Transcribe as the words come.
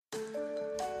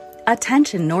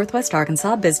Attention Northwest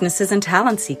Arkansas businesses and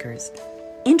talent seekers.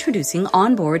 Introducing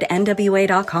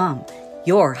OnboardNWA.com,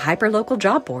 your hyperlocal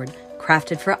job board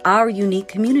crafted for our unique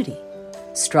community.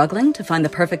 Struggling to find the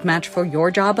perfect match for your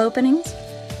job openings?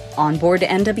 Onboard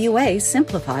NWA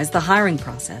simplifies the hiring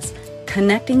process,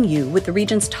 connecting you with the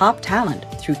region's top talent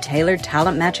through tailored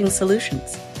talent matching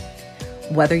solutions.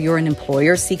 Whether you're an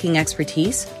employer seeking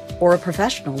expertise or a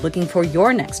professional looking for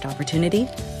your next opportunity,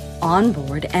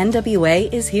 Onboard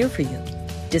NWA is here for you.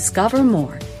 Discover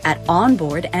more at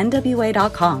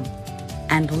onboardnwa.com,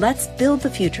 and let's build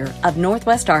the future of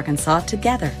Northwest Arkansas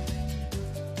together.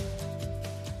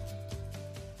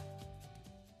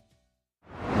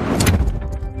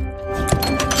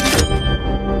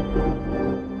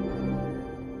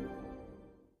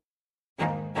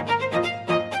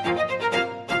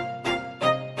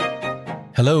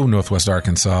 Hello, Northwest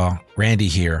Arkansas. Randy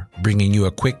here, bringing you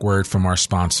a quick word from our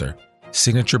sponsor,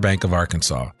 Signature Bank of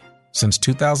Arkansas. Since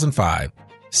 2005,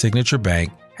 Signature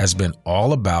Bank has been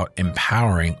all about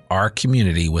empowering our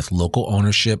community with local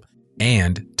ownership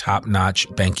and top-notch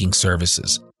banking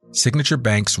services. Signature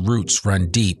Bank's roots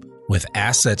run deep with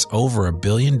assets over $1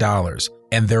 billion,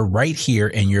 and they're right here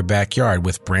in your backyard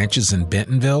with branches in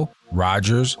Bentonville,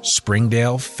 Rogers,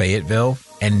 Springdale, Fayetteville,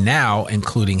 and now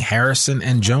including Harrison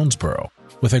and Jonesboro.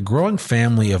 With a growing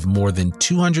family of more than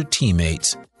 200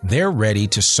 teammates, they're ready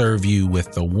to serve you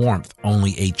with the warmth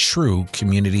only a true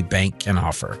community bank can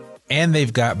offer. And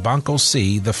they've got Banco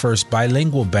C, the first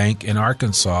bilingual bank in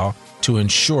Arkansas, to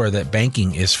ensure that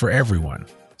banking is for everyone.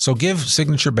 So give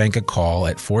Signature Bank a call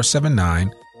at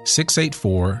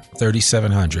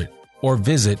 479-684-3700 or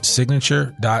visit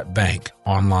signature.bank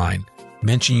online.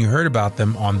 Mention you heard about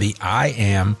them on the I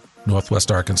Am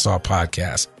Northwest Arkansas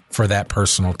podcast for that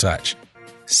personal touch.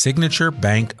 Signature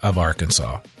Bank of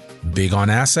Arkansas. Big on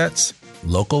assets,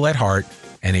 local at heart,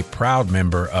 and a proud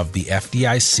member of the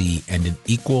FDIC and an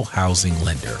equal housing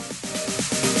lender.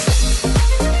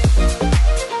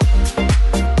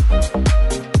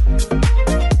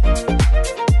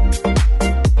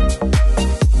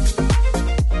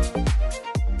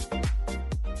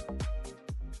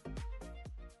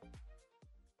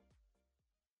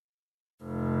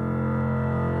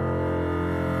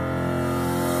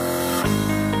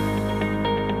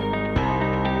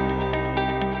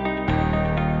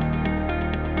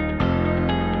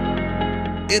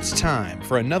 It's time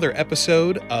for another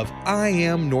episode of I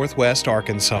Am Northwest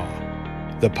Arkansas,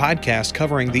 the podcast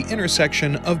covering the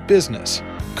intersection of business,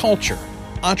 culture,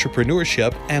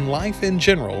 entrepreneurship, and life in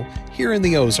general here in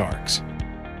the Ozarks.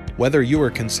 Whether you are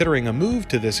considering a move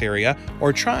to this area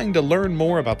or trying to learn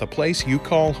more about the place you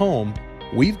call home,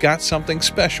 we've got something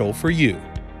special for you.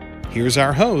 Here's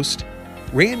our host,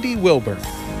 Randy Wilburn.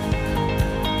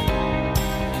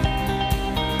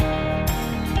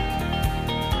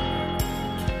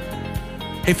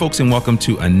 Hey folks, and welcome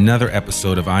to another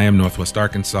episode of I Am Northwest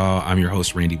Arkansas. I'm your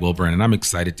host, Randy Wilburn, and I'm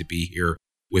excited to be here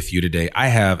with you today. I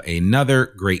have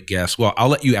another great guest. Well, I'll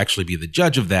let you actually be the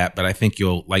judge of that, but I think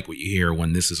you'll like what you hear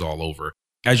when this is all over.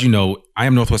 As you know, I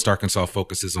Am Northwest Arkansas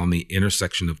focuses on the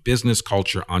intersection of business,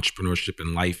 culture, entrepreneurship,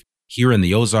 and life here in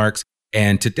the Ozarks.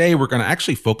 And today we're going to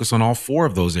actually focus on all four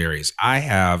of those areas. I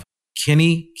have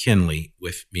Kenny Kinley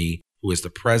with me, who is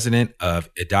the president of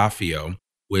Edafio,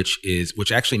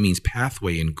 which actually means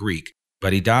pathway in Greek.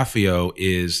 But Edafio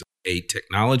is a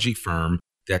technology firm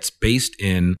that's based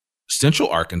in Central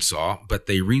Arkansas, but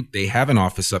they have an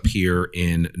office up here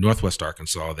in Northwest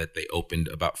Arkansas that they opened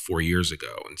about 4 years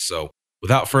ago. And so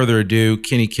without further ado,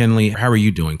 Kenny Kinley, how are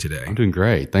you doing today? I'm doing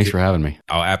great. Thanks for having me.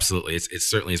 Oh, absolutely. It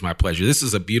certainly is my pleasure. This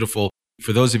is a beautiful,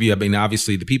 for those of you, I mean,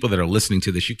 obviously the people that are listening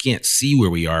to this, you can't see where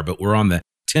we are, but we're on the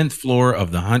 10th floor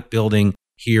of the Hunt Building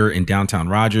here in downtown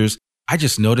Rogers. I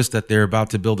just noticed that they're about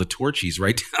to build a Torchy's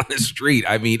right down the street.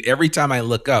 I mean, every time I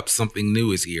look up, something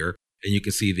new is here, and you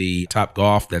can see the Top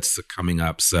Golf that's coming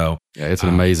up. So yeah, it's an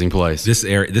amazing place. This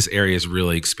area is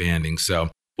really expanding. So,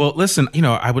 well, listen,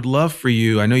 I would love for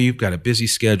you. I know you've got a busy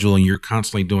schedule and you're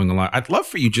constantly doing a lot. I'd love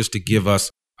for you just to give us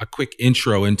a quick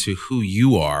intro into who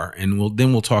you are, and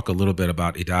we'll talk a little bit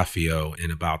about Edafio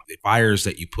and about the fires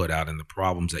that you put out and the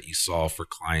problems that you solve for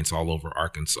clients all over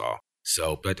Arkansas.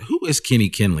 So, but who is Kenny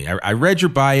Kinley? I read your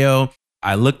bio.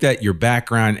 I looked at your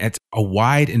background. It's a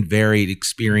wide and varied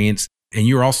experience. And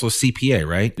you're also a CPA,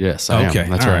 right? Yes, I am.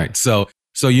 That's right. So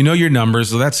you know your numbers.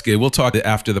 So that's good. We'll talk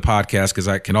after the podcast because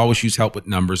I can always use help with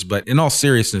numbers. But in all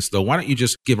seriousness, though, why don't you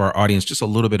just give our audience just a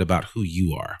little bit about who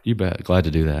you are? You bet. Glad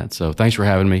to do that. So thanks for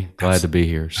having me. Glad to be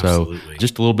here. So Absolutely.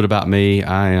 Just a little bit about me.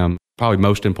 I am probably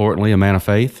most importantly a man of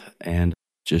faith and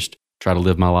just try to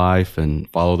live my life and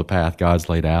follow the path God's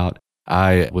laid out.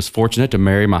 I was fortunate to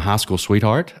marry my high school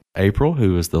sweetheart, April,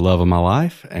 who is the love of my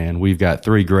life. And we've got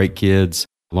 3 great kids.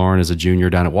 Lauren is a junior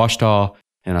down at Ouachita.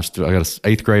 And I got an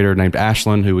 8th grader named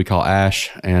Ashlyn, who we call Ash,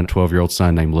 and a 12-year-old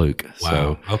son named Luke. Wow.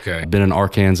 So Okay. I've been in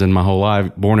Arkansas my whole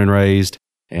life, born and raised.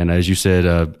 And as you said,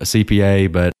 a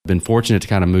CPA, but been fortunate to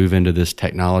kind of move into this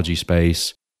technology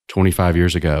space 25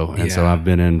 years ago. And so Yeah. I've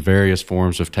been in various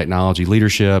forms of technology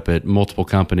leadership at multiple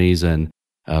companies, and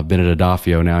I've been at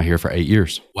Adafio now here for 8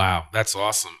 years. Wow, that's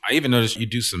awesome. I even noticed you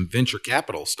do some venture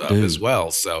capital stuff Dude. as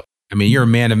well. So, I mean, you're a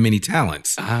man of many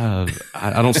talents. I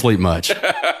don't sleep much.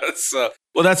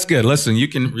 Well, that's good. Listen, you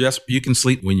can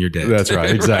sleep when you're dead. That's right.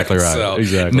 Exactly right. So,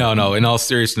 Exactly. No. In all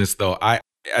seriousness, though,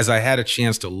 as I had a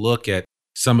chance to look at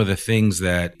some of the things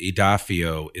that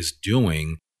Adafio is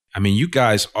doing, I mean, you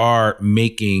guys are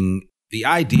making the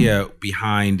idea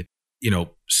behind,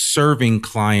 serving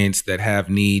clients that have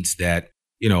needs that,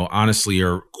 honestly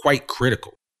are quite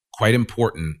critical, quite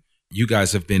important. You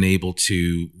guys have been able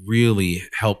to really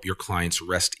help your clients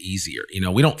rest easier.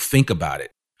 We don't think about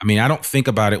it. I mean, I don't think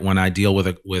about it when I deal with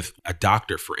a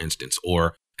doctor, for instance,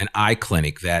 or an eye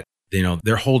clinic that,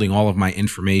 they're holding all of my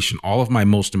information, all of my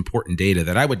most important data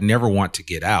that I would never want to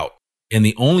get out. And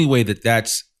the only way that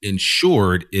that's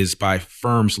ensured is by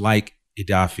firms like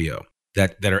Adafio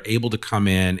that are able to come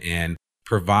in and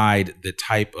provide the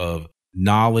type of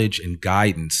knowledge and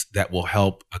guidance that will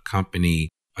help a company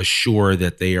assure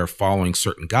that they are following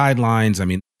certain guidelines. I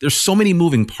mean, there's so many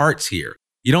moving parts here.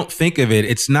 You don't think of it.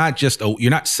 It's not just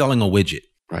you're not selling a widget.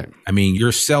 Right. I mean,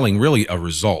 you're selling really a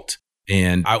result.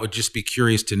 And I would just be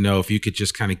curious to know if you could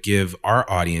just kind of give our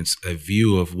audience a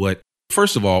view of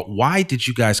first of all, why did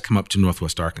you guys come up to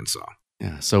Northwest Arkansas?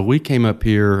 Yeah. So we came up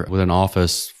here with an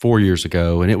office 4 years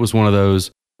ago, and it was one of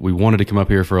those, we wanted to come up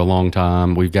here for a long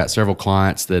time. We've got several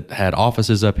clients that had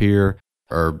offices up here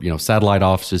or, satellite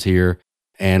offices here.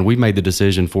 And we made the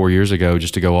decision 4 years ago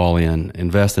just to go all in,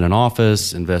 invest in an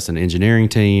office, invest in an engineering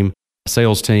team, a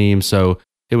sales team. So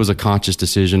it was a conscious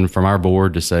decision from our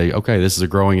board to say, okay, this is a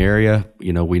growing area.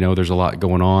 We know there's a lot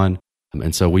going on.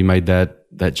 And so we made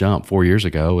that jump 4 years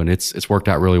ago, and it's worked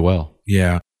out really well.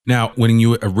 Yeah. Now, when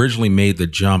you originally made the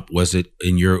jump, was it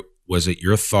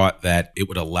your thought that it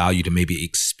would allow you to maybe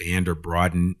expand or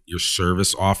broaden your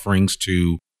service offerings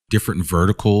to different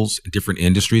verticals, different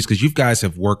industries? Because you guys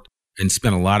have worked and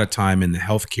spent a lot of time in the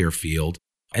healthcare field.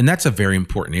 And that's a very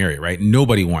important area, right?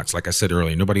 Like I said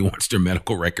earlier, nobody wants their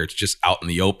medical records just out in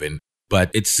the open.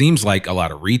 But it seems like a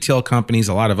lot of retail companies,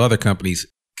 a lot of other companies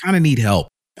kind of need help.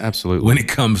 Absolutely. When it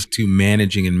comes to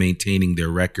managing and maintaining their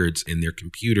records and their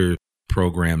computer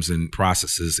programs and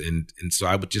processes. And so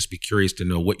I would just be curious to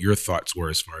know what your thoughts were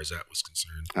as far as that was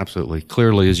concerned. Absolutely.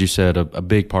 Clearly, as you said, a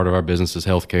big part of our business is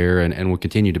healthcare and will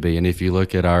continue to be. And if you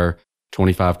look at our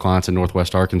 25 clients in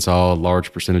Northwest Arkansas, a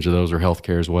large percentage of those are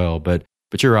healthcare as well. But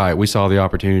you're right. We saw the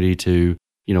opportunity to,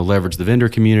 leverage the vendor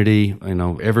community.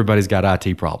 Everybody's got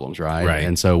IT problems, right? Right.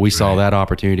 And so we saw that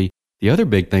opportunity. The other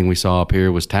big thing we saw up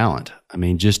here was talent. I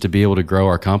mean, just to be able to grow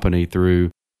our company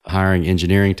through hiring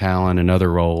engineering talent and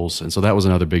other roles. And so that was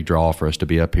another big draw for us to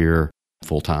be up here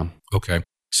full time. Okay.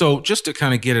 So just to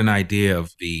kind of get an idea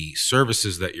of the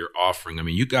services that you're offering, I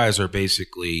mean, you guys are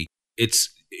basically,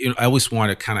 I always want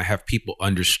to kind of have people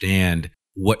understand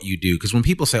what you do. Because when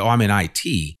people say, I'm in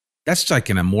IT, that's like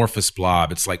an amorphous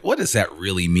blob. It's like, what does that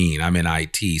really mean? I'm in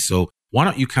IT. So why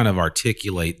don't you kind of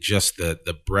articulate just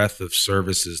the breadth of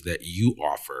services that you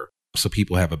offer so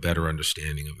people have a better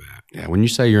understanding of that? Yeah, when you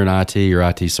say you're in IT or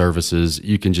IT services,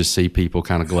 you can just see people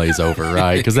kind of glaze over,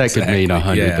 right? Because that could mean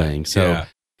 100 things. So,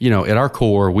 at our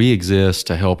core, we exist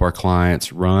to help our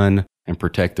clients run and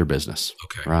protect their business,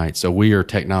 right? So we are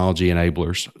technology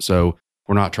enablers. So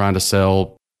we're not trying to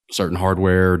sell certain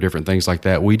hardware or different things like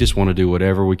that. We just want to do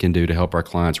whatever we can do to help our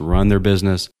clients run their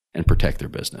business and protect their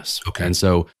business. Okay. And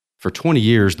so for 20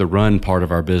 years, the run part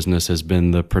of our business has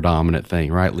been the predominant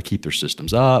thing, right? Keep their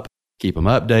systems up, keep them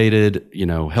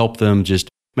updated, help them just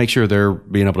make sure they're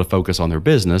being able to focus on their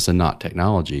business and not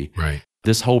technology. Right.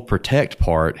 This whole protect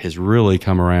part has really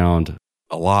come around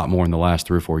a lot more in the last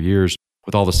 3 or 4 years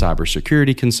with all the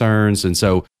cybersecurity concerns. And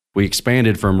so we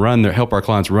expanded from help our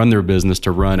clients run their business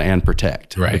to run and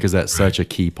protect, right, because that's such a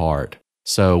key part.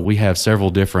 So we have several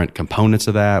different components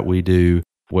of that. We do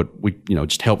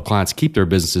just help clients keep their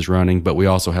businesses running, but we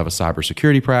also have a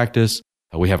cybersecurity practice.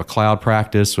 We have a cloud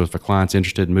practice. So if a client's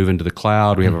interested in moving to the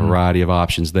cloud, we have a variety of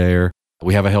options there.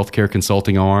 We have a healthcare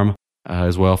consulting arm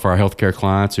as well for our healthcare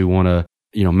clients who want to,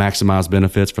 maximize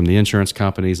benefits from the insurance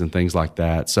companies and things like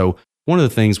that. So one of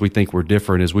the things we think we're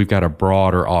different is we've got a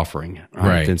broader offering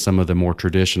than some of the more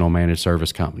traditional managed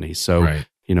service companies. So,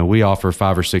 we offer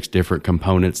 5 or 6 different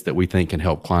components that we think can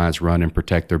help clients run and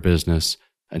protect their business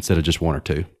instead of just 1 or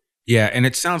 2. Yeah. And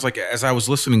it sounds like, as I was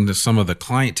listening to some of the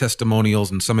client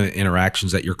testimonials and some of the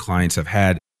interactions that your clients have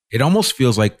had, it almost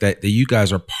feels like that you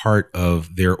guys are part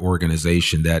of their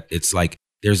organization, that it's like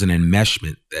there's an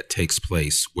enmeshment that takes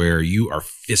place where you are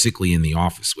physically in the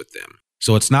office with them.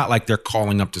 So it's not like they're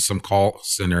calling up to some call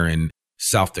center in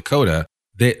South Dakota.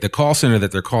 The call center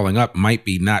that they're calling up might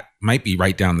be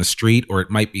right down the street, or it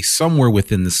might be somewhere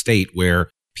within the state where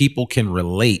people can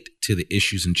relate to the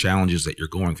issues and challenges that you're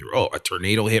going through. Oh, a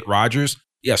tornado hit Rogers?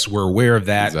 Yes, we're aware of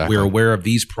that. Exactly. We're aware of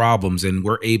these problems, and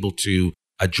we're able to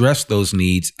address those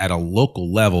needs at a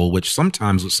local level, which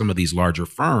sometimes with some of these larger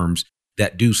firms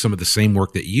that do some of the same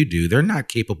work that you do, they're not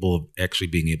capable of actually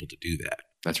being able to do that.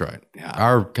 That's right. Yeah.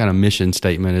 Our kind of mission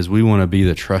statement is we want to be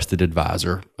the trusted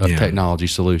advisor of technology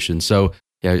solutions. So,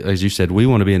 as you said, we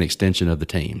want to be an extension of the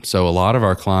team. So a lot of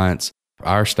our clients,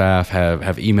 our staff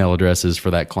have email addresses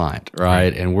for that client,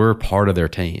 right? And we're part of their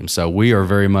team. So we are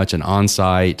very much an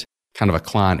on-site, kind of a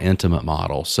client intimate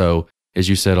model. So as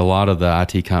you said, a lot of the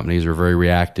IT companies are very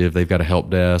reactive. They've got a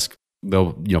help desk.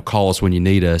 They'll call us when you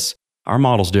need us. Our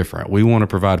model's different. We want to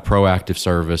provide proactive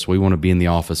service. We want to be in the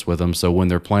office with them. So when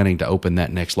they're planning to open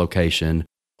that next location,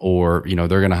 or they're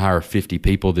going to hire 50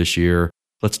 people this year,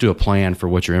 let's do a plan for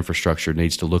what your infrastructure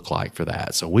needs to look like for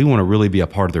that. So we want to really be a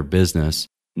part of their business,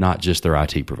 not just their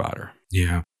IT provider.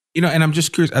 Yeah. And I'm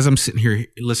just curious, as I'm sitting here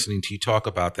listening to you talk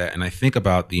about that, and I think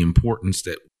about the importance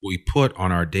that we put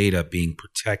on our data being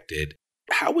protected,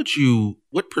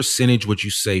 what percentage would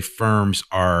you say firms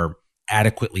are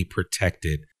adequately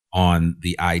protected on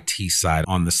the IT side,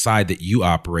 on the side that you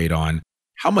operate on?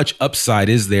 How much upside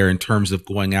is there in terms of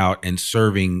going out and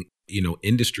serving,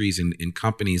 industries and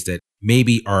companies that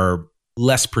maybe are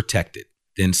less protected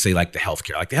than, say, like the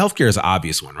healthcare? Like the healthcare is an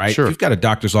obvious one, right? Sure. If you've got a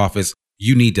doctor's office,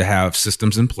 you need to have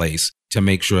systems in place to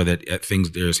make sure that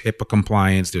there's HIPAA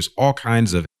compliance, there's all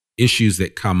kinds of issues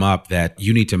that come up that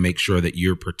you need to make sure that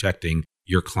you're protecting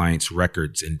your clients'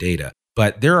 records and data.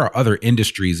 But there are other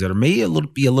industries that are be a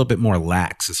little bit more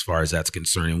lax as far as that's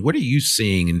concerned. And what are you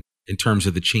seeing in terms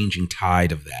of the changing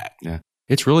tide of that? Yeah,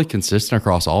 it's really consistent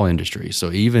across all industries.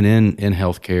 So even in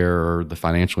healthcare or the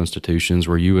financial institutions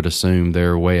where you would assume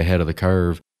they're way ahead of the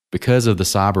curve, because of the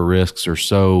cyber risks are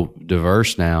so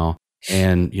diverse now.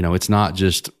 And, it's not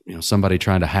just, somebody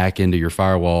trying to hack into your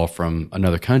firewall from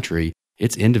another country.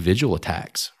 It's individual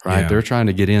attacks, right? Yeah. They're trying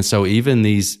to get in. So even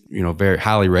these, very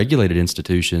highly regulated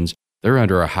institutions, they're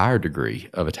under a higher degree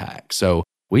of attack. So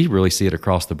we really see it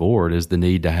across the board as the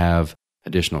need to have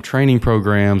additional training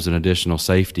programs and additional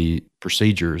safety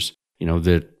procedures,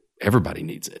 that everybody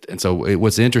needs it. And so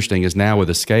what's interesting is now with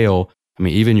the scale,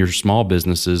 even your small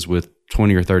businesses with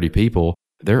 20 or 30 people,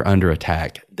 they're under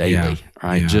attack daily,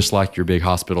 right? Yeah. Just like your big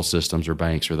hospital systems or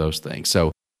banks or those things.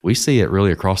 So we see it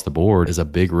really across the board as a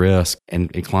big risk,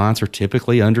 and clients are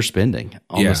typically underspending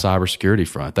on the cybersecurity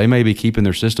front. They may be keeping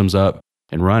their systems up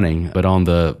and running, but on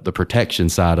the protection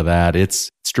side of that,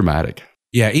 it's dramatic.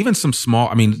 Yeah, even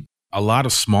a lot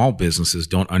of small businesses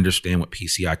don't understand what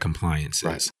PCI compliance is.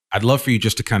 Right. I'd love for you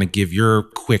just to kind of give your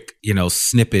quick,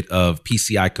 snippet of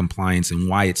PCI compliance and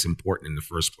why it's important in the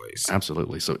first place.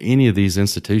 Absolutely. So any of these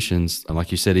institutions,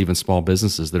 like you said, even small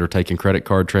businesses that are taking credit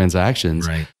card transactions,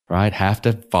 right, have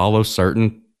to follow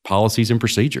certain policies and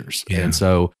procedures. Yeah. And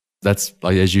so that's,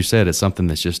 like, as you said, it's something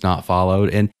that's just not followed.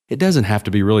 And it doesn't have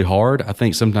to be really hard. I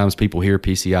think sometimes people hear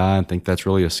PCI and think that's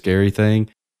really a scary thing.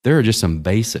 There are just some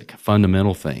basic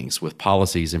fundamental things with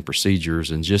policies and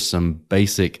procedures and just some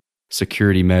basic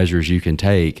security measures you can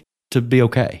take to be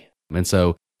okay. And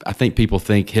so I think people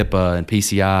think HIPAA and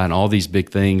PCI and all these big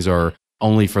things are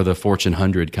only for the Fortune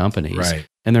 100 companies. Right.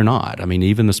 And they're not.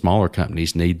 Even the smaller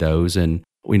companies need those. And,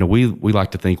 we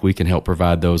like to think we can help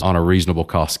provide those on a reasonable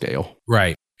cost scale.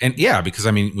 Right. And yeah, because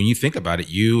when you think about it,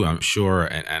 I'm sure,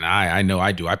 and I know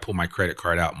I do, I pull my credit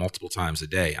card out multiple times a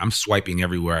day. I'm swiping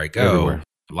everywhere I go. Everywhere.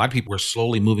 A lot of people are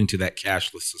slowly moving to that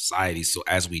cashless society. So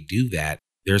as we do that,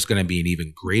 there's going to be an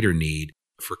even greater need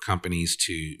for companies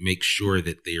to make sure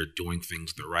that they are doing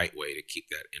things the right way to keep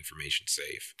that information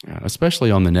safe. Yeah,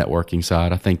 especially on the networking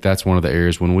side. I think that's one of the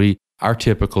areas when our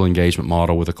typical engagement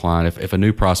model with a client, if a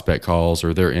new prospect calls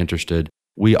or they're interested,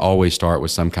 we always start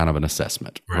with some kind of an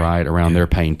assessment, right around their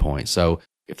pain points. So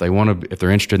if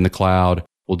they're interested in the cloud,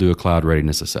 we'll do a cloud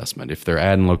readiness assessment. If they're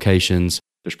adding locations,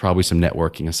 there's probably some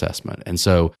networking assessment. And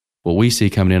so what we see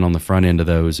coming in on the front end of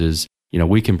those is,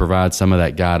 we can provide some of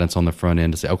that guidance on the front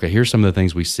end to say, okay, here's some of the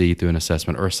things we see through an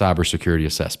assessment or a cybersecurity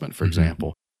assessment, for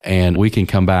example. And we can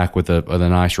come back with a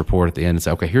nice report at the end and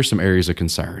say, okay, here's some areas of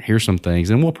concern. Here's some things,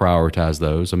 and we'll prioritize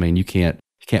those. You can't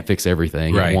can't fix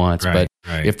everything at once. But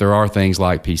if there are things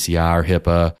like PCI or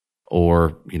HIPAA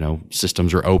or,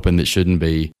 systems are open that shouldn't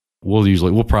be, we'll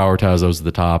prioritize those at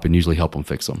the top and usually help them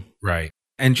fix them. Right.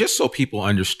 And just so people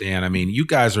understand, I mean, you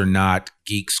guys are not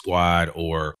Geek Squad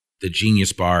or the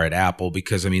Genius Bar at Apple,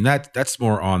 because I mean, that's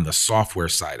more on the software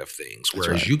side of things,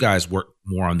 whereas you guys work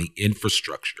more on the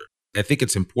infrastructure. I think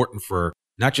it's important for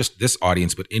not just this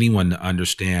audience, but anyone to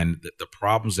understand that the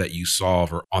problems that you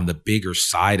solve are on the bigger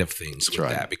side of things with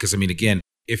that. Because I mean, again,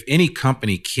 if any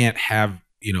company can't have,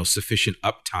 sufficient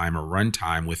uptime or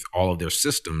runtime with all of their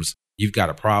systems, you've got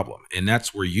a problem. And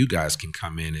that's where you guys can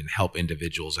come in and help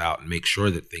individuals out and make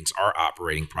sure that things are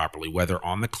operating properly, whether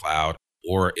on the cloud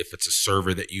or if it's a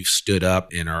server that you've stood up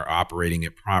and are operating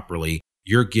it properly.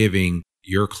 You're giving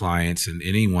your clients and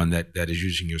anyone that is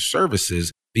using your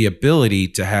services the ability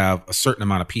to have a certain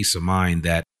amount of peace of mind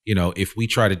that, if we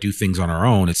try to do things on our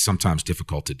own, it's sometimes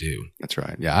difficult to do. That's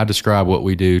right. Yeah, I describe what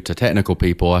we do to technical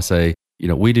people. I say,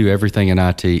 we do everything in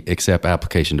IT except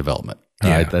application development.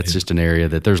 Right? That's just an area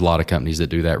that there's a lot of companies that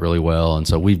do that really well. And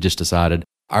so we've just decided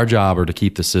our job are to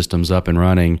keep the systems up and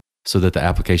running so that the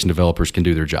application developers can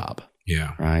do their job.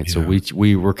 Yeah. Right. Yeah. So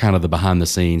we were kind of the behind the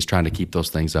scenes trying to keep those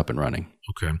things up and running.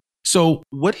 Okay. So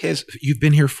you've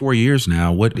been here 4 years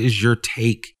now. What is your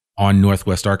take on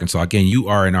Northwest Arkansas? Again, you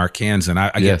are in Arkansas.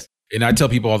 And I tell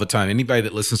people all the time, anybody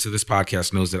that listens to this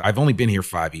podcast knows that I've only been here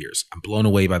 5 years. I'm blown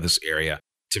away by this area.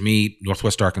 To me,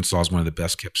 Northwest Arkansas is one of the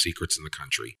best kept secrets in the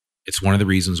country. It's one of the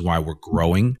reasons why we're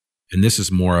growing. And this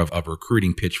is more of a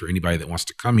recruiting pitch for anybody that wants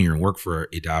to come here and work for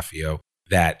Idafio,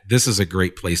 that this is a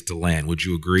great place to land. Would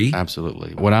you agree?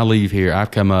 Absolutely. When I leave here, I've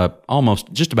come up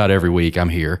almost just about every week I'm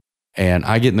here. And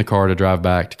I get in the car to drive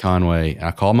back to Conway, and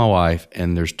I call my wife,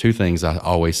 and there's two things I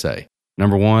always say.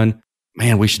 Number one,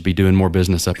 man, we should be doing more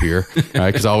business up here, right?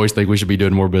 Because I always think we should be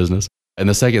doing more business. And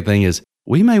the second thing is,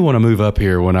 we may want to move up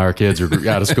here when our kids are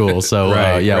out of school.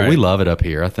 So, we love it up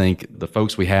here. I think the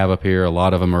folks we have up here, a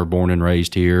lot of them are born and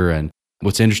raised here. And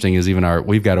what's interesting is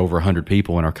we've got over 100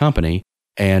 people in our company,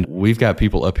 and we've got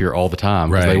people up here all the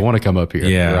time because they want to come up here,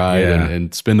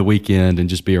 and spend the weekend and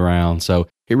just be around. So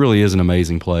it really is an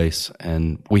amazing place.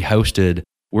 And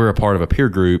we're a part of a peer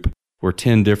group where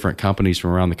 10 different companies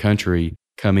from around the country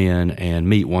come in and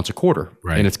meet once a quarter.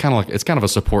 Right. And it's kind of a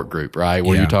support group, right?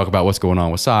 Where you talk about what's going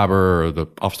on with cyber or the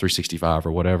Office 365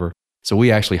 or whatever. So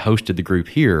we actually hosted the group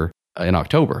here in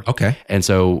October. Okay. And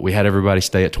so we had everybody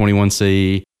stay at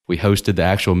 21C. We hosted the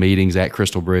actual meetings at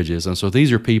Crystal Bridges. And so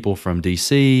these are people from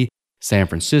DC, San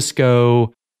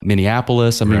Francisco,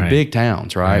 Minneapolis, big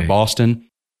towns, right? Boston.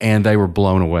 And they were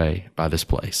blown away by this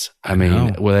place. They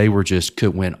were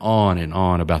went on and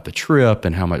on about the trip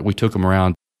and how much we took them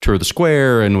around, tour the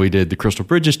square, and we did the Crystal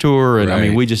Bridges tour.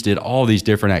 And we just did all these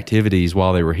different activities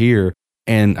while they were here.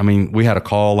 And we had a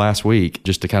call last week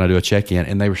just to kind of do a check-in,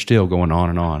 and they were still going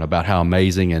on and on about how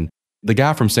amazing. And the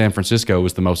guy from San Francisco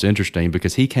was the most interesting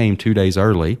because he came 2 days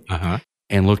early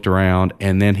and looked around.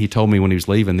 And then he told me when he was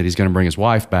leaving that he's going to bring his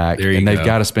wife back, and they've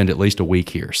got to spend at least a week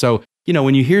here. So,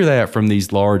 when you hear that from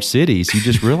these large cities, you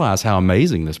just realize how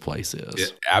amazing this place is. Yeah,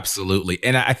 absolutely.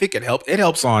 And I think it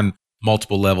helps on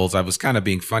multiple levels. I was kind of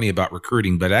being funny about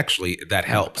recruiting, but actually that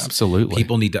helps. Absolutely.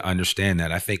 People need to understand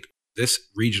that. I think this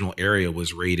regional area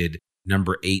was rated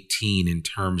number 18 in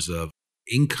terms of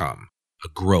income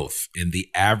growth and the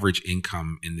average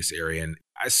income in this area. And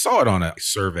I saw it on a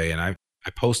survey, and I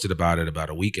posted about it about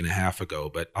a week and a half ago,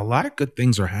 but a lot of good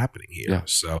things are happening here. Yeah.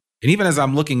 So, and even as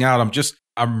I'm looking out,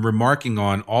 I'm remarking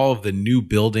on all of the new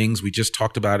buildings. We just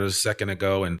talked about it a second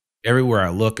ago, and everywhere I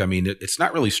look, it's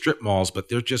not really strip malls, but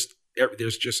there's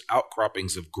just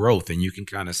outcroppings of growth, and you can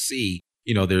kind of see,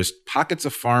 there's pockets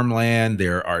of farmland,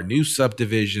 there are new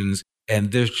subdivisions,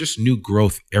 and there's just new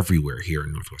growth everywhere here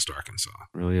in Northwest Arkansas.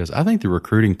 It really is. I think the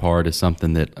recruiting part is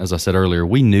something that, as I said earlier,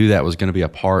 we knew that was going to be a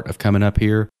part of coming up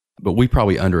here, but we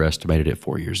probably underestimated it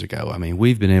 4 years ago.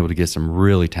 We've been able to get some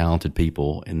really talented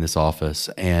people in this office,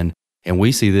 and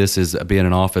we see this as being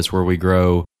an office where we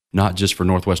grow not just for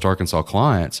Northwest Arkansas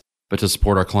clients, but to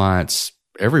support our clients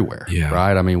everywhere,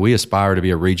 right? We aspire to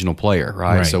be a regional player,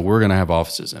 right? So we're going to have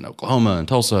offices in Oklahoma and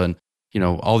Tulsa and,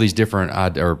 all these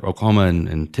different, or Oklahoma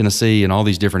and Tennessee and all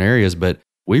these different areas. But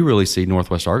we really see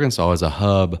Northwest Arkansas as a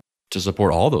hub to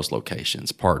support all those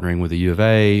locations, partnering with the U of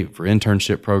A for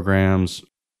internship programs.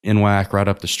 NWAC right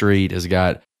up the street has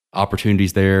got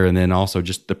opportunities there. And then also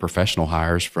just the professional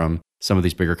hires from some of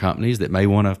these bigger companies that may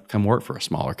want to come work for a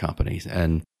smaller company.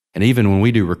 And even when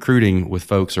we do recruiting with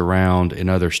folks around in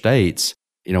other states,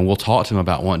 we'll talk to them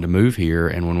about wanting to move here.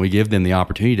 And when we give them the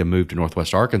opportunity to move to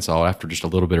Northwest Arkansas after just a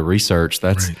little bit of research,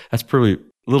 that's pretty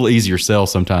a little easier sell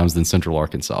sometimes than Central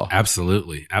Arkansas.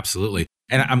 Absolutely. Absolutely.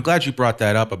 And I'm glad you brought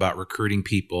that up about recruiting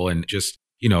people and just,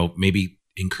 maybe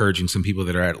encouraging some people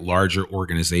that are at larger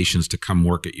organizations to come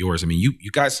work at yours. I mean,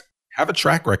 you guys have a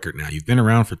track record now. You've been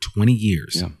around for 20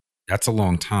 years. Yeah. That's a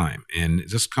long time. And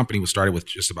this company was started with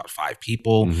just about 5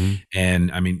 people. Mm-hmm.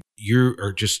 And I mean, you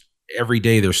are just every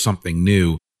day there's something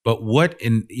new. But where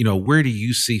do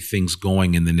you see things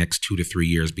going in the next 2 to 3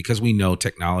 years? Because we know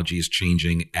technology is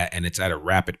changing and it's at a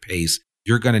rapid pace.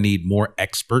 You're going to need more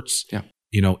experts,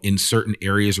 in certain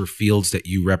areas or fields that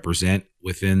you represent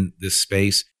within this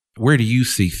space. Where do you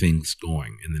see things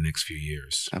going in the next few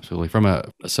years? Absolutely. From an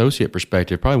associate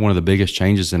perspective, probably one of the biggest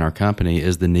changes in our company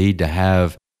is the need to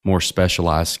have more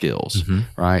specialized skills,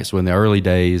 right? So in the early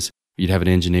days, you'd have an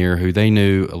engineer who they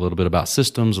knew a little bit about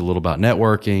systems, a little about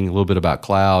networking, a little bit about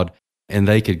cloud, and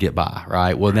they could get by,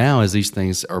 right? Well, now as these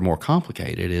things are more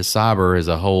complicated, cyber is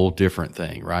a whole different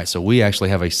thing, right? So we actually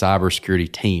have a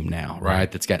cybersecurity team now, right?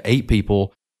 That's got 8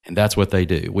 people, and that's what they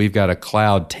do. We've got a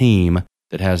cloud team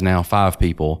that has now 5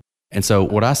 people. And so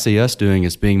what I see us doing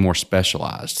is being more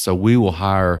specialized. So we will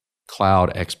hire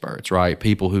cloud experts, right?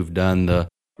 People who've done the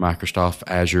Microsoft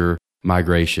Azure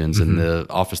migrations and the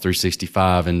Office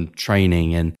 365 and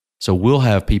training. And so we'll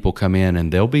have people come in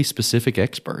and they'll be specific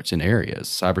experts in areas,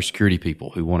 cybersecurity people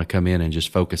who want to come in and just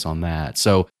focus on that.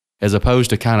 So as opposed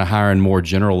to kind of hiring more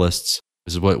generalists,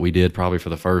 this is what we did probably for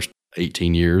the first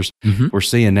 18 years. We're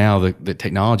seeing now that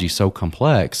technology is so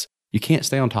complex, you can't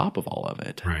stay on top of all of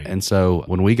it. Right. And so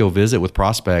when we go visit with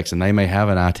prospects and they may have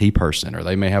an IT person or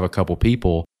they may have a couple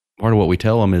people, part of what we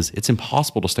tell them is it's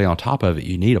impossible to stay on top of it.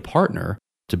 You need a partner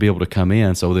to be able to come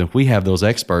in. So then if we have those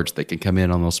experts that can come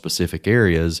in on those specific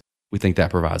areas, we think that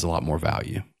provides a lot more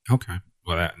value. Okay.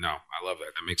 Well, I love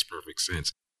that. That makes perfect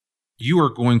sense. You are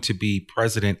going to be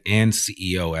president and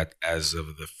CEO as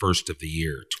of the first of the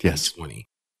year, 2020,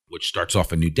 which starts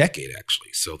off a new decade,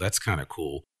 actually. So that's kind of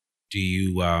cool. Do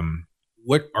you,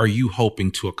 what are you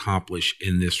hoping to accomplish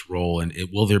in this role? And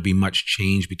will there be much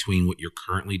change between what you're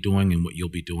currently doing and what you'll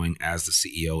be doing as the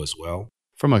CEO as well?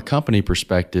 From a company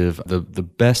perspective, the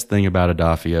best thing about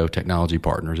Adafio Technology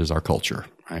Partners is our culture.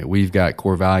 Right? We've got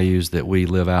core values that we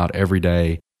live out every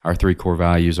day. Our 3 core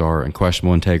values are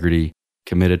unquestionable integrity,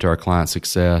 committed to our client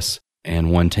success,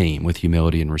 and one team with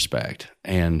humility and respect.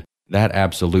 And that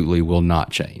absolutely will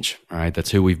not change. Right?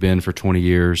 That's who we've been for 20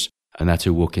 years, and that's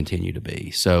who we'll continue to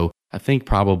be. So I think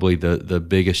probably the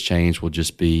biggest change will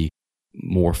just be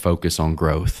more focus on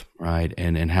growth, right?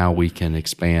 And how we can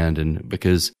expand, and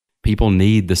because people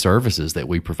need the services that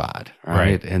we provide,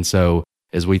 right? And so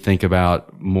as we think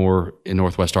about more in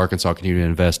Northwest Arkansas, continue to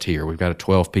invest here. We've got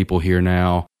 12 people here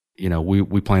now.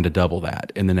 We plan to double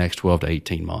that in the next 12 to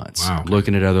 18 months. Wow.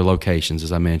 Looking at other locations,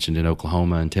 as I mentioned, in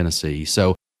Oklahoma and Tennessee.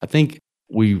 So I think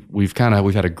we've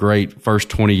had a great first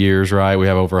 20 years, right? We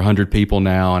have over 100 people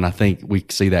now, and I think we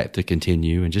see that to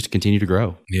continue and just continue to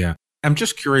grow. Yeah. I'm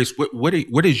just curious, what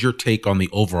is your take on the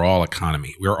overall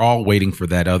economy? We're all waiting for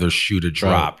that other shoe to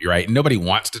drop, right? Nobody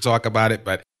wants to talk about it,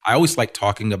 but I always like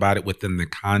talking about it within the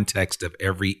context of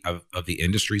every of the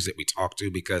industries that we talk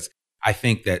to, because I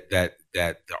think that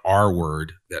the R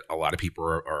word that a lot of people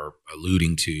are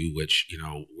alluding to, which,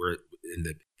 we're in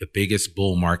the biggest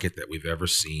bull market that we've ever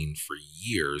seen for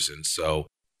years. And so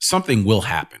something will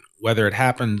happen, whether it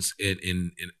happens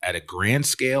in at a grand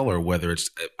scale or whether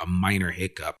it's a minor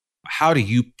hiccup. How do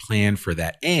you plan for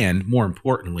that? And more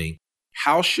importantly,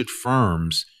 how should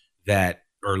firms that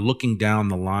are looking down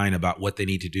the line about what they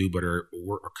need to do, but are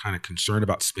kind of concerned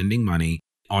about spending money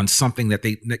on something that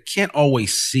they can't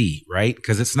always see, right?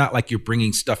 Because it's not like you're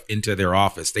bringing stuff into their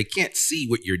office. They can't see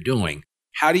what you're doing.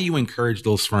 How do you encourage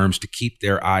those firms to keep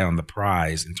their eye on the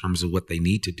prize in terms of what they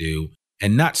need to do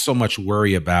and not so much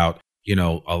worry about,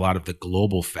 a lot of the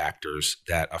global factors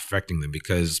that affecting them,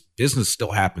 because business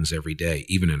still happens every day,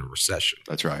 even in a recession.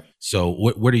 That's right. So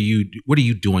what are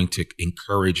you doing to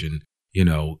encourage and,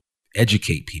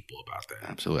 educate people about that?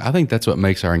 Absolutely. I think that's what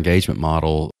makes our engagement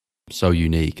model so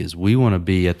unique, is we want to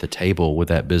be at the table with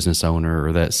that business owner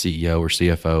or that CEO or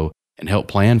CFO and help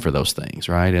plan for those things,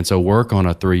 right? And so work on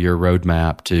a 3-year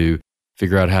roadmap to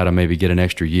figure out how to maybe get an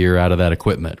extra year out of that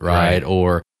equipment, right?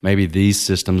 Or maybe these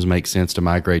systems make sense to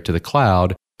migrate to the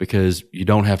cloud because you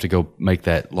don't have to go make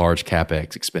that large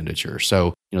CapEx expenditure.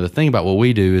 So, the thing about what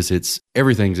we do is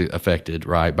everything's affected,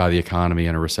 right, by the economy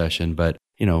and a recession, but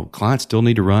clients still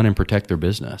need to run and protect their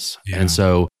business. Yeah. And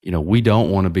so, we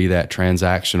don't want to be that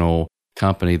transactional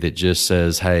company that just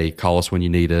says, hey, call us when you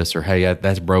need us, or hey,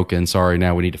 that's broken. Sorry,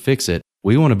 now we need to fix it.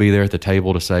 We want to be there at the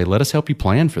table to say, let us help you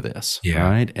plan for this. Yeah.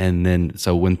 Right. And then,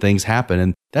 so when things happen,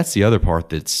 and that's the other part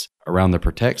that's around the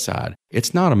protect side,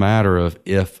 it's not a matter of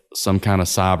if some kind of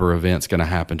cyber event's going to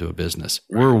happen to a business.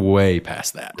 Right. We're way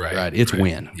past that, right? It's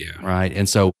when, Yeah. right? And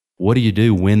so what do you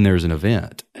do when there's an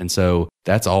event? And so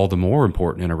that's all the more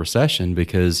important in a recession,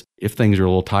 because if things are a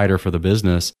little tighter for the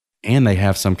business and they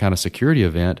have some kind of security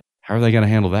event, how are they going to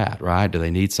handle that, right? Do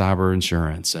they need cyber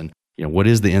insurance? And what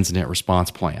is the incident response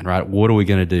plan, right? What are we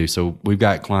going to do? So we've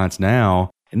got clients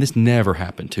now, and this never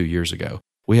happened 2 years ago.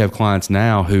 We have clients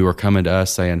now who are coming to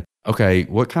us saying, okay,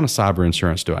 what kind of cyber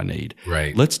insurance do I need?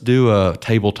 Right. Let's do a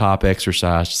tabletop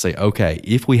exercise to say, okay,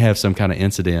 if we have some kind of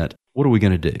incident, what are we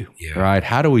going to do? Yeah. Right?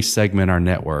 How do we segment our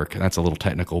network? And that's a little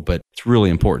technical, but it's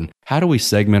really important. How do we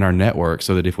segment our network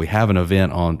so that if we have an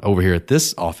event on over here at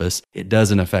this office, it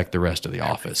doesn't affect the rest of the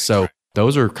office? So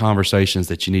those are conversations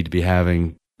that you need to be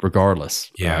having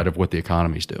regardless, right, of what the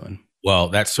economy's doing. Well,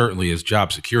 that certainly is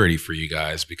job security for you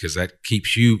guys, because that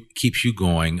keeps you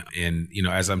going. And,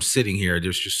 as I'm sitting here,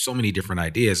 there's just so many different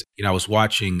ideas. I was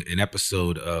watching an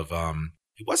episode of,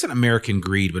 it wasn't American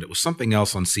Greed, but it was something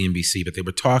else on CNBC, but they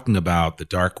were talking about the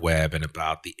dark web and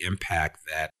about the impact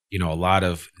that, a lot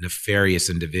of nefarious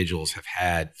individuals have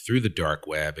had through the dark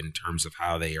web in terms of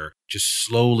how they are just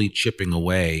slowly chipping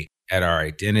away at our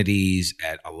identities,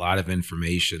 at a lot of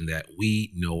information that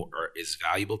we know is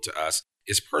valuable to us,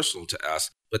 is personal to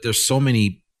us. But there's so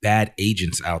many bad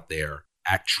agents out there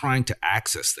trying to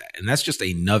access that. And that's just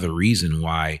another reason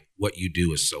why what you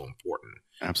do is so important.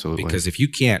 Absolutely. Because if you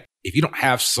don't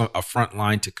have a front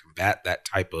line to combat that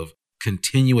type of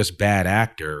continuous bad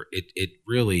actor, it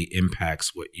really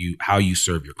impacts how you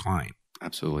serve your client.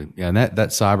 Absolutely. Yeah. And that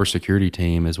cybersecurity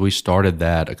team, as we started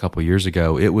that a couple of years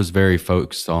ago, it was very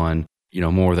focused on,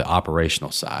 more of the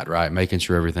operational side, right? Making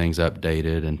sure everything's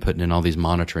updated and putting in all these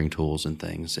monitoring tools and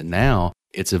things. And now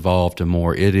it's evolved to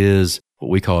more, it is what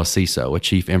we call a CISO, a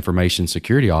Chief Information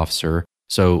Security Officer.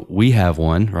 So we have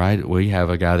one, right? We have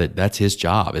a guy that's his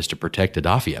job is to protect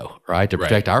Adafio, right? To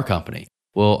protect our company.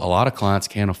 Well, a lot of clients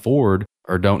can't afford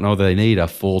or don't know they need a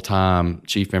full-time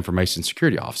Chief Information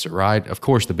Security Officer, right? Of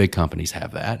course, the big companies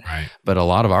have that, right, but a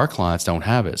lot of our clients don't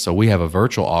have it. So we have a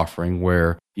virtual offering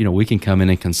where, we can come in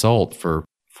and consult for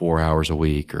 4 hours a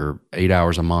week or 8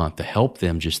 hours a month to help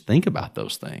them just think about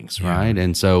those things, right?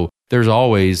 And so there's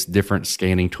always different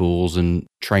scanning tools and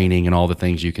training and all the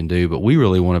things you can do, but we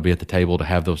really want to be at the table to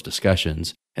have those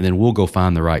discussions, and then we'll go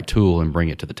find the right tool and bring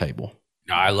it to the table.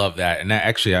 No, I love that. And that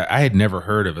actually, I had never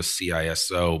heard of a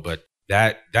CISO, but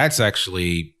that's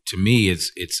actually, to me,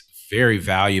 it's very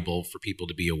valuable for people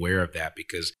to be aware of that,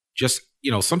 because just,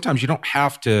 sometimes you don't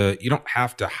have to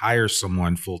hire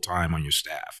someone full time on your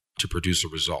staff to produce a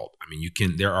result. I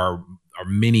mean, there are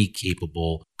many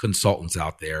capable consultants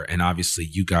out there, and obviously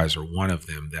you guys are one of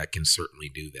them that can certainly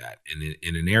do that. And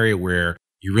in an area where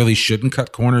you really shouldn't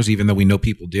cut corners, even though we know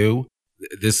people do,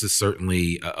 this is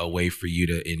certainly a way for you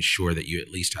to ensure that you at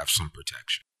least have some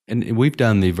protection. And we've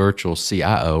done the virtual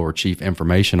CIO or Chief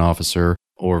Information Officer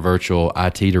or virtual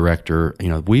IT Director.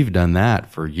 We've done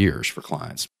that for years for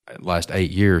clients, the last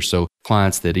 8 years. So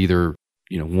clients that either,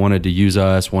 wanted to use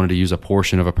a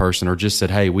portion of a person, or just said,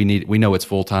 hey, we know it's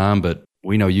full time, but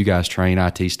we know you guys train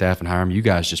IT staff and hire them. You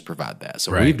guys just provide that.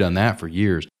 So we've done that for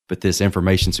years. But this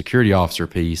information security officer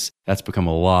piece, that's become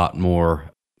a lot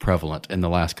more prevalent in the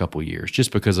last couple of years,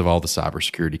 just because of all the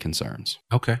cybersecurity concerns.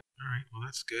 Okay. All right. Well,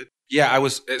 that's good. Yeah, I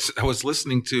was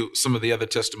listening to some of the other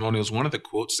testimonials. One of the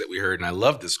quotes that we heard, and I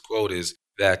love this quote, is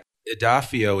that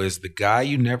Adafio is the guy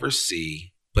you never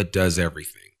see, but does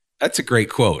everything. That's a great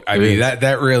quote. I mean,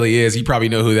 that really is. You probably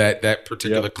know who that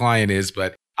particular client is,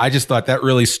 but I just thought that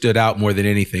really stood out more than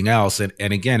anything else. And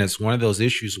again, it's one of those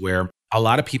issues where a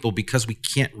lot of people, because we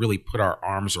can't really put our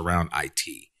arms around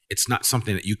IT, it's not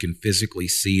something that you can physically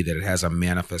see, that it has a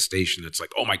manifestation that's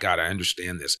like, oh my God, I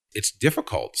understand this. It's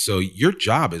difficult. So your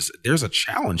job there's a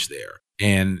challenge there.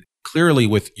 And clearly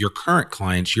with your current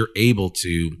clients, you're able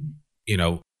to,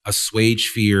 assuage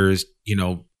fears,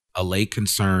 allay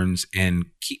concerns, and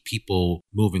keep people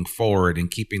moving forward and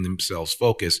keeping themselves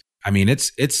focused. I mean,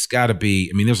 it's got to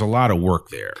be, there's a lot of work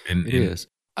there. And it is.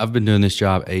 I've been doing this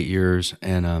job 8 years,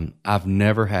 and I've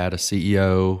never had a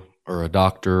CEO or a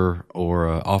doctor or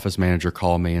an office manager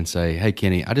call me and say, hey,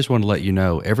 Kenny, I just want to let you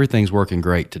know everything's working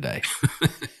great today.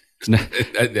 It's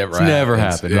never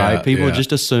happened, right? People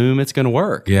just assume it's going to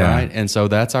work, right? And so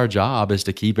that's our job, is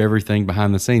to keep everything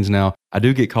behind the scenes. Now, I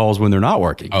do get calls when they're not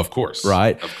working. Of course.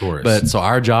 Right? Of course. But so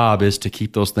our job is to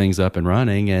keep those things up and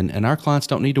running, and our clients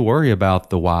don't need to worry about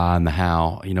the why and the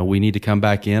how. We need to come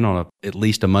back in on at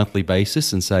least a monthly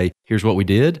basis and say, here's what we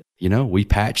did. We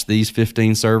patched these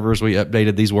 15 servers. We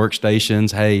updated these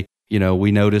workstations. Hey,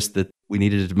 we noticed that we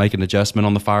needed to make an adjustment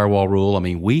on the firewall rule. I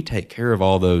mean, we take care of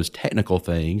all those technical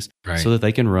things so that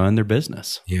they can run their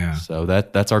business. Yeah. So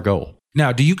that's our goal.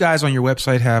 Now, do you guys on your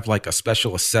website have like a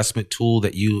special assessment tool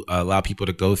that you allow people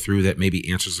to go through that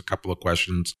maybe answers a couple of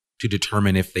questions to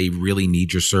determine if they really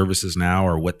need your services now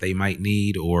or what they might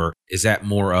need? Or is that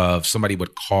more of somebody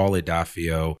would call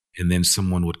Idafio and then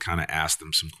someone would kind of ask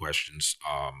them some questions,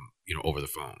 over the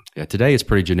phone? Yeah, today it's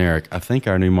pretty generic. I think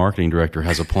our new marketing director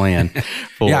has a plan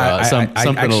for I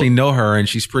actually know her and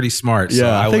she's pretty smart. So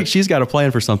I think she's got a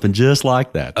plan for something just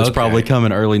like that. That's probably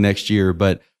coming early next year.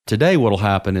 But today what'll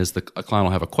happen is a client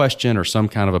will have a question or some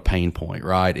kind of a pain point,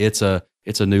 right? It's a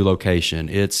new location.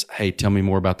 It's, hey, tell me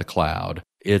more about the cloud.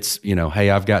 It's, hey,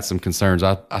 I've got some concerns.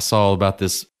 I saw about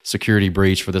this security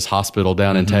breach for this hospital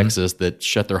down in Texas that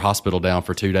shut their hospital down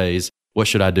for 2 days. What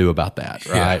should I do about that,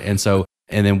 right? Yeah.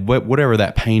 And then whatever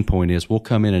that pain point is, we'll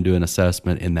come in and do an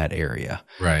assessment in that area.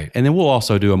 Right. And then we'll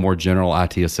also do a more general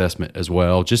IT assessment as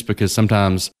well, just because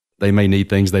sometimes they may need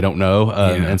things they don't know.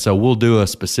 And so we'll do a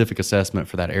specific assessment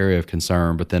for that area of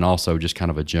concern, but then also just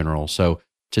kind of a general. So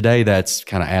today that's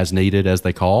kind of as needed as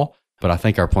they call, but I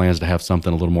think our plan is to have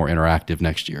something a little more interactive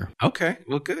next year. Okay.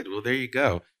 Well, good. Well, there you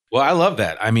go. Well, I love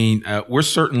that. I mean, we're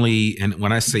certainly, and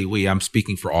when I say we, I'm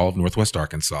speaking for all of Northwest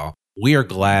Arkansas. We are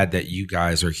glad that you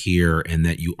guys are here and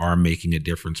that you are making a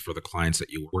difference for the clients that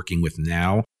you're working with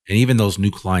now, and even those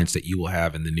new clients that you will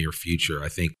have in the near future. I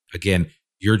think, again,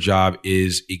 your job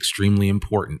is extremely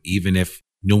important, even if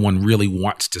no one really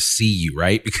wants to see you,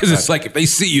 right? Because it's like, if they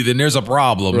see you, then there's a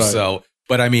problem. Right. So,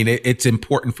 but I mean, it's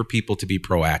important for people to be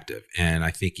proactive. And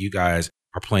I think you guys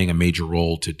are playing a major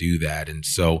role to do that. And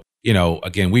so,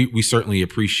 again, we certainly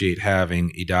appreciate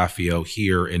having Idafio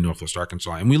here in Northwest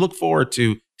Arkansas. And we look forward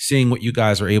to seeing what you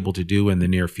guys are able to do in the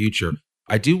near future.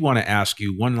 I do want to ask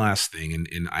you one last thing.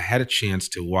 And I had a chance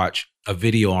to watch a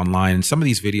video online. And some of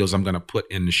these videos I'm going to put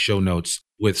in the show notes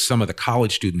with some of the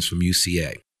college students from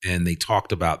UCA. And they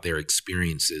talked about their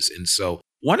experiences. And so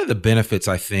one of the benefits,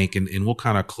 I think, and we'll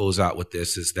kind of close out with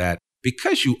this, is that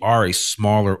because you are a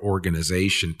smaller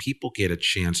organization, people get a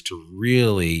chance to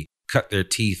really cut their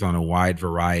teeth on a wide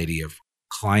variety of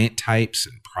client types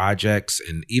and projects.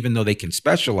 And even though they can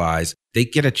specialize, they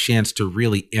get a chance to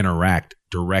really interact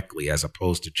directly as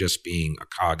opposed to just being a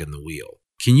cog in the wheel.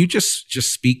 Can you just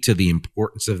speak to the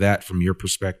importance of that from your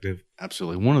perspective?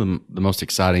 Absolutely. One of the most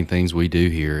exciting things we do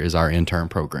here is our intern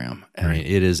program. I mean,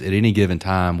 it is at any given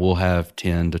time, we'll have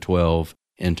 10 to 12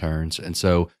 interns. And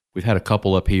so we've had a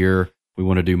couple up here. We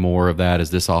want to do more of that as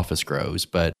this office grows.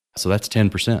 But so that's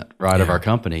 10%, of our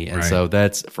company. And so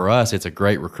that's, for us, it's a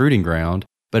great recruiting ground,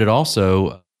 but it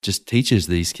also just teaches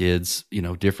these kids,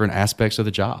 different aspects of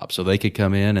the job. So they could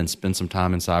come in and spend some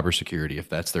time in cybersecurity if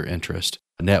that's their interest,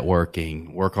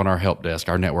 networking, work on our help desk,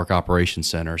 our network operations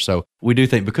center. So we do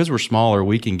think because we're smaller,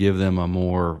 we can give them a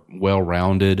more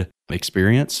well-rounded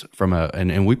experience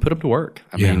and we put them to work.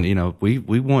 I mean,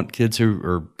 we want kids who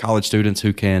are college students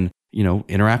who can,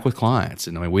 interact with clients.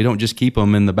 And I mean, we don't just keep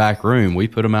them in the back room. We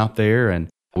put them out there. And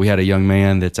we had a young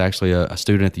man that's actually a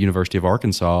student at the University of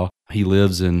Arkansas. He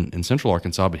lives in Central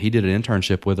Arkansas, but he did an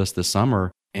internship with us this summer,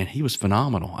 and he was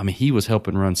phenomenal. I mean, he was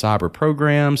helping run cyber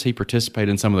programs. He participated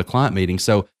in some of the client meetings.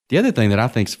 So the other thing that I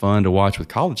think is fun to watch with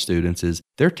college students is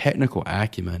their technical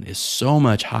acumen is so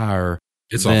much higher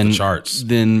off the charts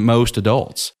than most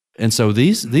adults. And so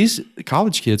these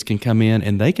college kids can come in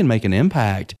and they can make an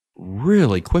impact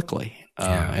really quickly.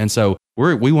 And so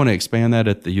we want to expand that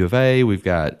at the U of A. We've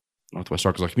got Northwest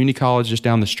Arkansas Community College just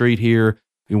down the street here.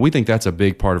 And we think that's a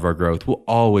big part of our growth. We'll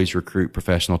always recruit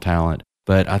professional talent,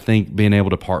 but I think being able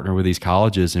to partner with these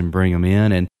colleges and bring them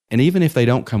in, and even if they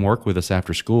don't come work with us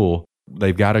after school,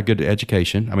 they've got a good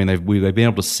education. I mean, they've been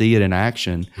able to see it in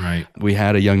action. Right. We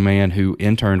had a young man who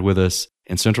interned with us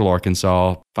in Central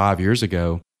Arkansas 5 years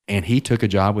ago, and he took a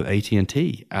job with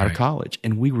AT&T out of college,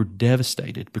 and we were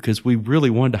devastated because we really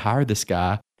wanted to hire this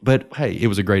guy. But hey, it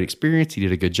was a great experience. He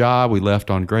did a good job. We left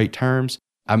on great terms.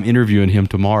 I'm interviewing him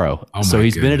tomorrow. So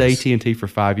he's been at AT&T for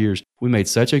 5 years. We made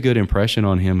such a good impression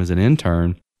on him as an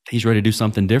intern. He's ready to do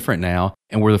something different now,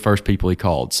 and we're the first people he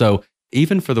called. So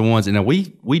even for the ones, and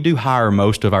we do hire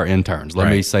most of our interns. Let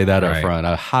me say that up front.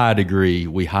 A high degree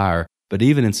we hire. But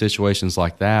even in situations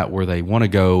like that where they want to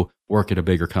go work at a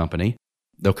bigger company,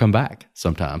 they'll come back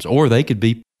sometimes, or they could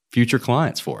be future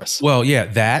clients for us. Well, yeah,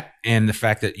 that and the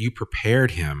fact that you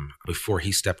prepared him before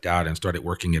he stepped out and started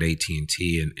working at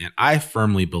AT&T. And I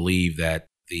firmly believe that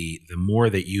the more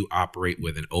that you operate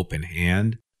with an open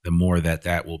hand, the more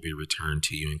that will be returned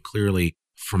to you. And clearly,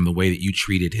 from the way that you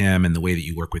treated him and the way that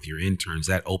you work with your interns,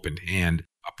 that open hand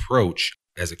approach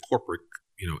as a corporate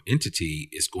entity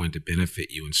is going to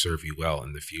benefit you and serve you well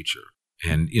in the future.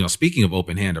 And, speaking of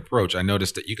open hand approach, I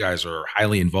noticed that you guys are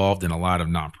highly involved in a lot of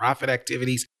nonprofit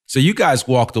activities. So you guys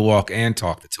walk the walk and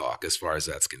talk the talk as far as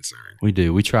that's concerned. We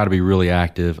do. We try to be really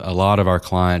active. A lot of our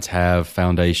clients have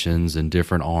foundations and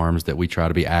different arms that we try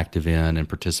to be active in and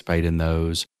participate in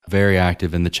those. Very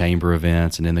active in the chamber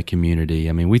events and in the community.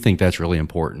 I mean, we think that's really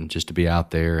important, just to be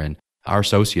out there, and our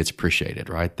associates appreciate it,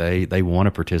 right? They want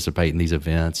to participate in these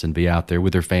events and be out there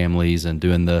with their families and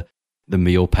doing the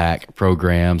meal pack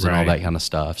programs and all that kind of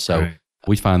stuff. So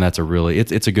we find that's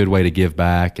it's a good way to give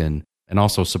back and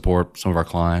also support some of our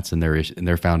clients and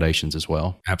their foundations as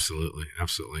well. Absolutely.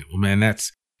 Absolutely. Well, man,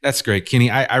 that's great. Kenny,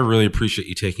 I really appreciate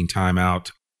you taking time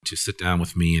out to sit down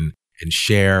with me and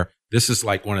share. This is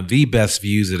like one of the best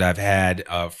views that I've had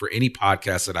for any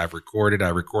podcast that I've recorded. I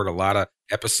record a lot of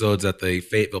episodes at the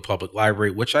Fayetteville Public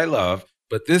Library, which I love.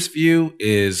 But this view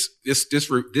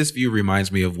this view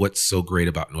reminds me of what's so great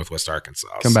about Northwest Arkansas.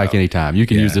 Come back anytime. You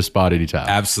can use this spot anytime.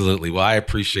 Absolutely. Well, I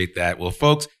appreciate that. Well,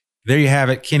 folks, there you have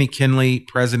it. Kenny Kinley,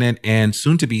 president and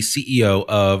soon to be CEO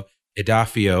of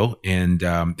Edafio. And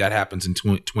that happens in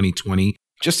 2020.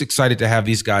 Just excited to have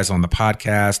these guys on the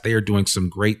podcast. They are doing some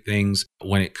great things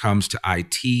when it comes to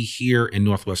IT here in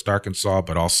Northwest Arkansas,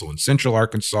 but also in Central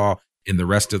Arkansas, in the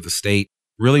rest of the state.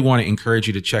 Really want to encourage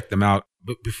you to check them out.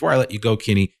 But before I let you go,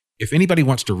 Kenny, if anybody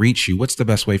wants to reach you, what's the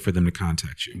best way for them to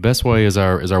contact you? Best way is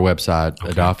our website,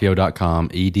 edafio.com,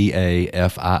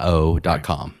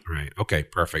 edafio.com. Right. Okay,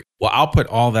 perfect. Well, I'll put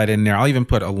all that in there. I'll even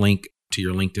put a link to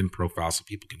your LinkedIn profile so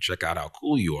people can check out how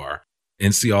cool you are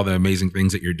and see all the amazing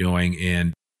things that you're doing.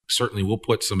 And certainly we'll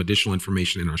put some additional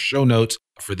information in our show notes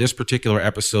for this particular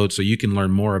episode so you can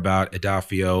learn more about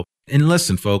Edafio. And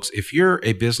listen, folks, if you're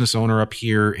a business owner up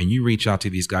here and you reach out to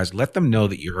these guys, let them know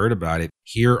that you heard about it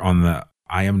here on the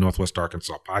I Am Northwest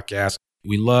Arkansas podcast.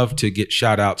 We love to get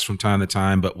shout outs from time to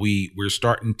time, but we're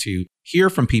starting to hear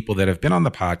from people that have been on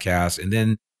the podcast, and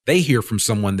then they hear from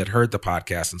someone that heard the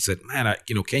podcast and said, man,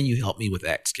 can you help me with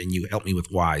X? Can you help me with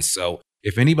Y? So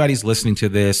if anybody's listening to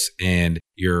this and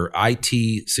your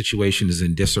IT situation is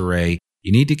in disarray,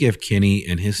 you need to give Kenny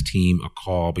and his team a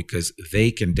call because they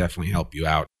can definitely help you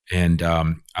out. And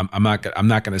I'm not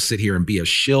going to sit here and be a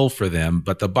shill for them,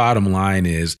 but the bottom line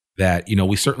is that,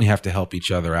 we certainly have to help each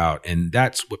other out. And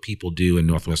that's what people do in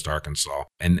Northwest Arkansas.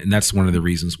 And that's one of the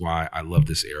reasons why I love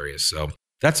this area. So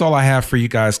that's all I have for you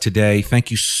guys today. Thank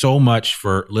you so much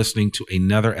for listening to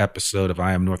another episode of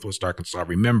I Am Northwest Arkansas.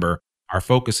 Remember, our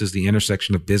focus is the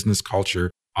intersection of business,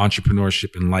 culture,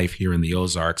 entrepreneurship, and life here in the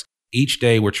Ozarks. Each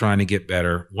day we're trying to get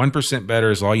better. 1%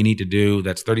 better is all you need to do.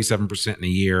 That's 37% in a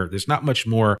year. There's not much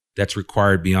more that's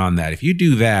required beyond that. If you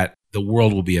do that, the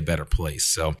world will be a better place.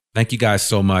 So thank you guys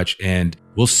so much, and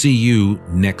we'll see you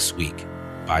next week.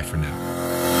 Bye for now.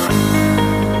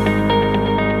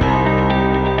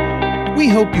 We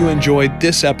hope you enjoyed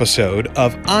this episode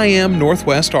of I Am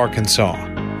Northwest Arkansas.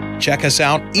 Check us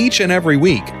out each and every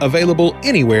week, available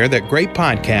anywhere that great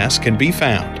podcasts can be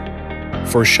found.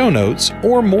 For show notes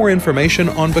or more information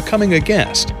on becoming a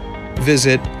guest,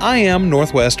 visit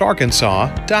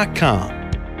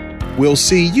iamnorthwestarkansas.com. We'll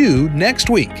see you next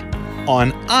week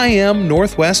on I Am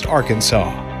Northwest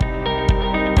Arkansas.